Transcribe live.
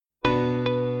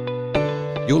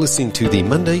You're listening to the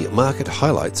Monday Market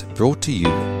Highlights brought to you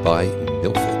by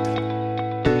Milford.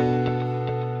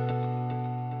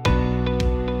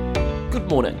 Good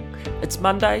morning. It's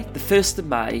Monday, the 1st of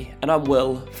May, and I'm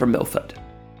Will from Milford.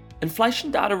 Inflation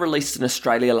data released in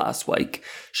Australia last week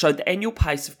showed the annual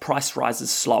pace of price rises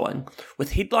slowing,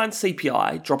 with headline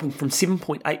CPI dropping from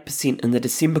 7.8% in the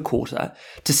December quarter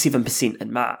to 7%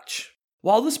 in March.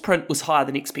 While this print was higher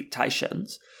than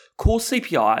expectations, core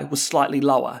CPI was slightly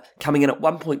lower, coming in at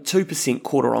 1.2%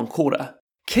 quarter on quarter.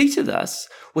 Key to this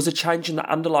was a change in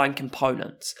the underlying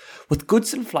components, with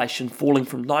goods inflation falling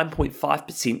from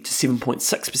 9.5% to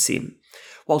 7.6%,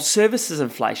 while services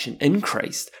inflation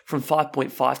increased from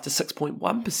 5.5% to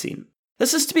 6.1%.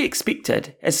 This is to be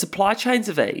expected as supply chains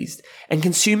have eased and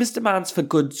consumers' demands for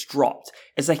goods dropped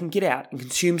as they can get out and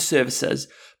consume services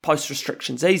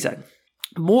post-restrictions easing.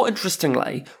 More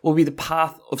interestingly will be the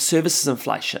path of services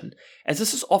inflation, as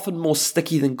this is often more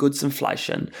sticky than goods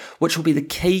inflation, which will be the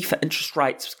key for interest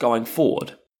rates going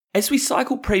forward. As we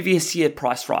cycle previous year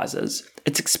price rises,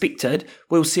 it's expected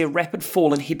we will see a rapid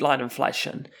fall in headline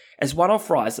inflation, as one-off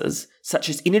rises, such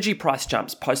as energy price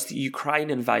jumps post the Ukraine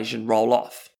invasion, roll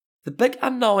off. The big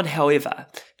unknown, however,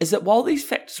 is that while these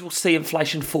factors will see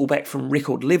inflation fall back from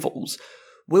record levels,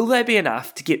 will they be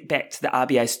enough to get back to the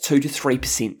RBA's 2 to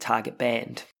 3% target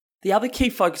band? The other key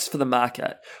focus for the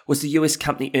market was the US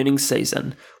company earnings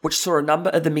season, which saw a number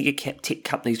of the mega-cap tech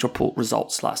companies report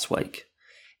results last week.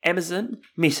 Amazon,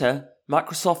 Meta,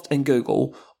 Microsoft and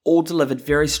Google all delivered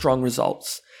very strong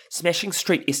results, smashing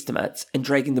street estimates and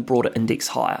dragging the broader index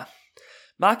higher.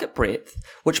 Market breadth,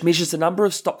 which measures the number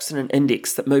of stocks in an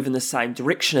index that move in the same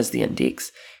direction as the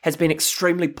index, has been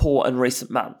extremely poor in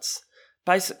recent months.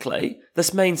 Basically,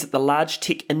 this means that the large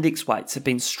tech index weights have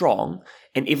been strong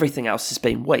and everything else has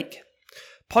been weak.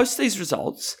 Post these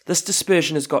results, this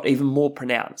dispersion has got even more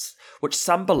pronounced, which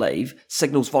some believe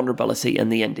signals vulnerability in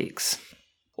the index.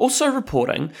 Also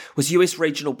reporting was US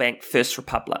regional bank First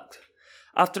Republic.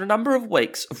 After a number of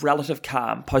weeks of relative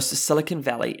calm post the Silicon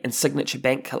Valley and Signature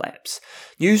Bank collapse,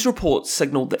 news reports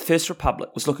signalled that First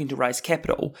Republic was looking to raise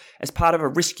capital as part of a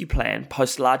rescue plan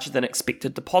post larger than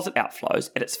expected deposit outflows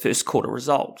at its first quarter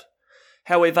result.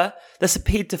 However, this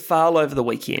appeared to fail over the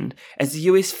weekend as the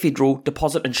US Federal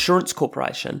Deposit Insurance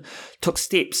Corporation took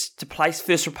steps to place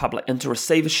First Republic into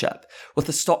receivership, with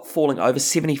the stock falling over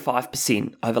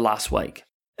 75% over last week.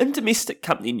 In domestic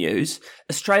company news,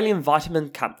 Australian vitamin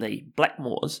company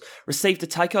Blackmores received a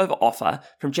takeover offer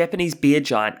from Japanese beer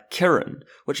giant Kirin,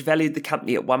 which valued the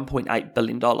company at $1.8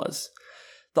 billion.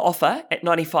 The offer, at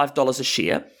 $95 a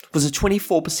share, was a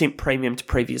 24% premium to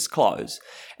previous close,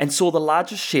 and saw the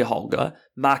largest shareholder,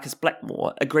 Marcus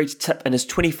Blackmore, agree to tip in his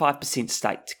 25%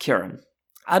 stake to Kirin.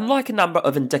 Unlike a number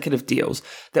of indicative deals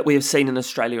that we have seen in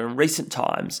Australia in recent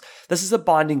times, this is a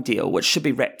binding deal which should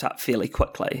be wrapped up fairly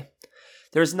quickly.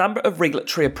 There is a number of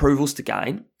regulatory approvals to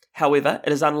gain. However,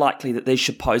 it is unlikely that these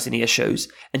should pose any issues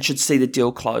and should see the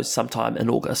deal close sometime in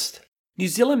August. New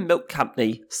Zealand milk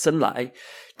company Synlait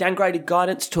downgraded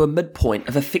guidance to a midpoint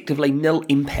of effectively nil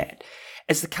impact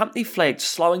as the company flagged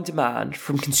slowing demand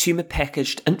from consumer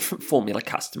packaged infant formula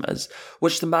customers,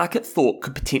 which the market thought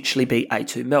could potentially be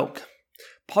A2 Milk.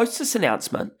 Post this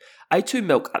announcement, A2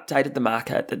 Milk updated the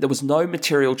market that there was no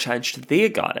material change to their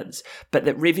guidance, but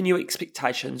that revenue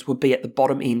expectations would be at the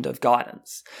bottom end of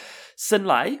guidance.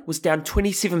 Synlait was down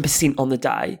 27% on the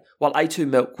day, while A2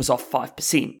 Milk was off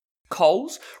 5%.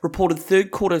 Coles reported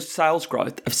third quarter sales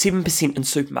growth of 7% in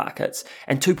supermarkets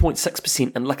and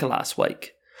 2.6% in liquor last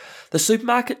week. The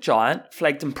supermarket giant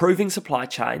flagged improving supply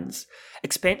chains,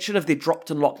 expansion of their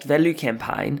dropped and locked value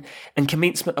campaign, and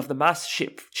commencement of the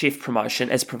MasterChef promotion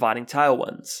as providing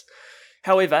tailwinds.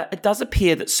 However, it does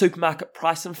appear that supermarket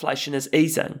price inflation is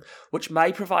easing, which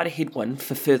may provide a headwind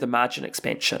for further margin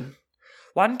expansion.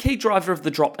 One key driver of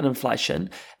the drop in inflation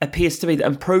appears to be the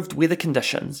improved weather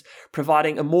conditions,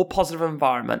 providing a more positive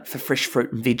environment for fresh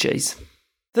fruit and veggies.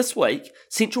 This week,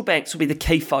 central banks will be the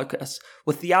key focus,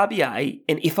 with the RBA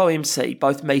and FOMC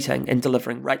both meeting and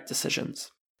delivering rate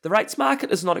decisions. The rates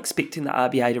market is not expecting the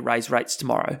RBA to raise rates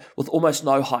tomorrow, with almost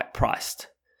no hike priced.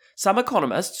 Some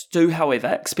economists do, however,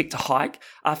 expect a hike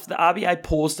after the RBA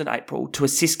paused in April to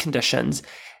assess conditions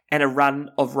and a run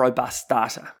of robust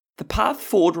data. The path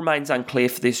forward remains unclear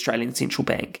for the Australian Central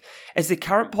Bank, as their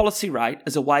current policy rate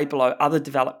is way below other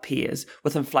developed peers,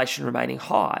 with inflation remaining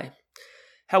high.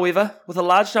 However, with a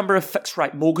large number of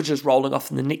fixed-rate mortgages rolling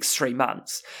off in the next 3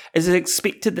 months, it is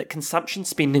expected that consumption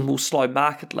spending will slow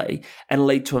markedly and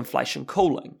lead to inflation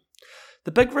cooling.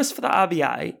 The big risk for the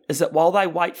RBA is that while they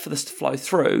wait for this to flow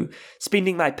through,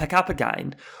 spending may pick up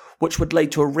again, which would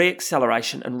lead to a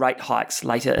re-acceleration in rate hikes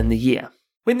later in the year.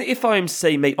 When the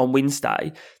FOMC meet on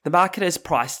Wednesday, the market has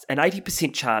priced an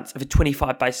 80% chance of a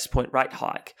 25 basis point rate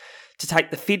hike to take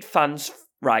the Fed funds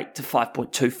rate to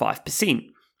 5.25%.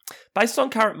 Based on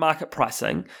current market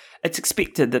pricing, it's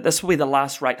expected that this will be the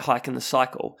last rate hike in the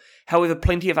cycle. However,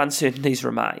 plenty of uncertainties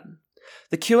remain.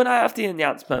 The Q&A after the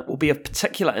announcement will be of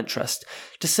particular interest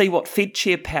to see what Fed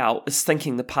Chair Powell is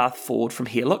thinking the path forward from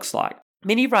here looks like.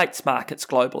 Many rates markets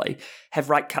globally have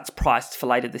rate cuts priced for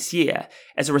later this year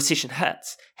as a recession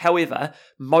hits. However,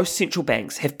 most central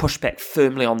banks have pushed back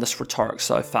firmly on this rhetoric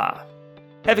so far.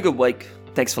 Have a good week.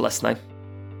 Thanks for listening.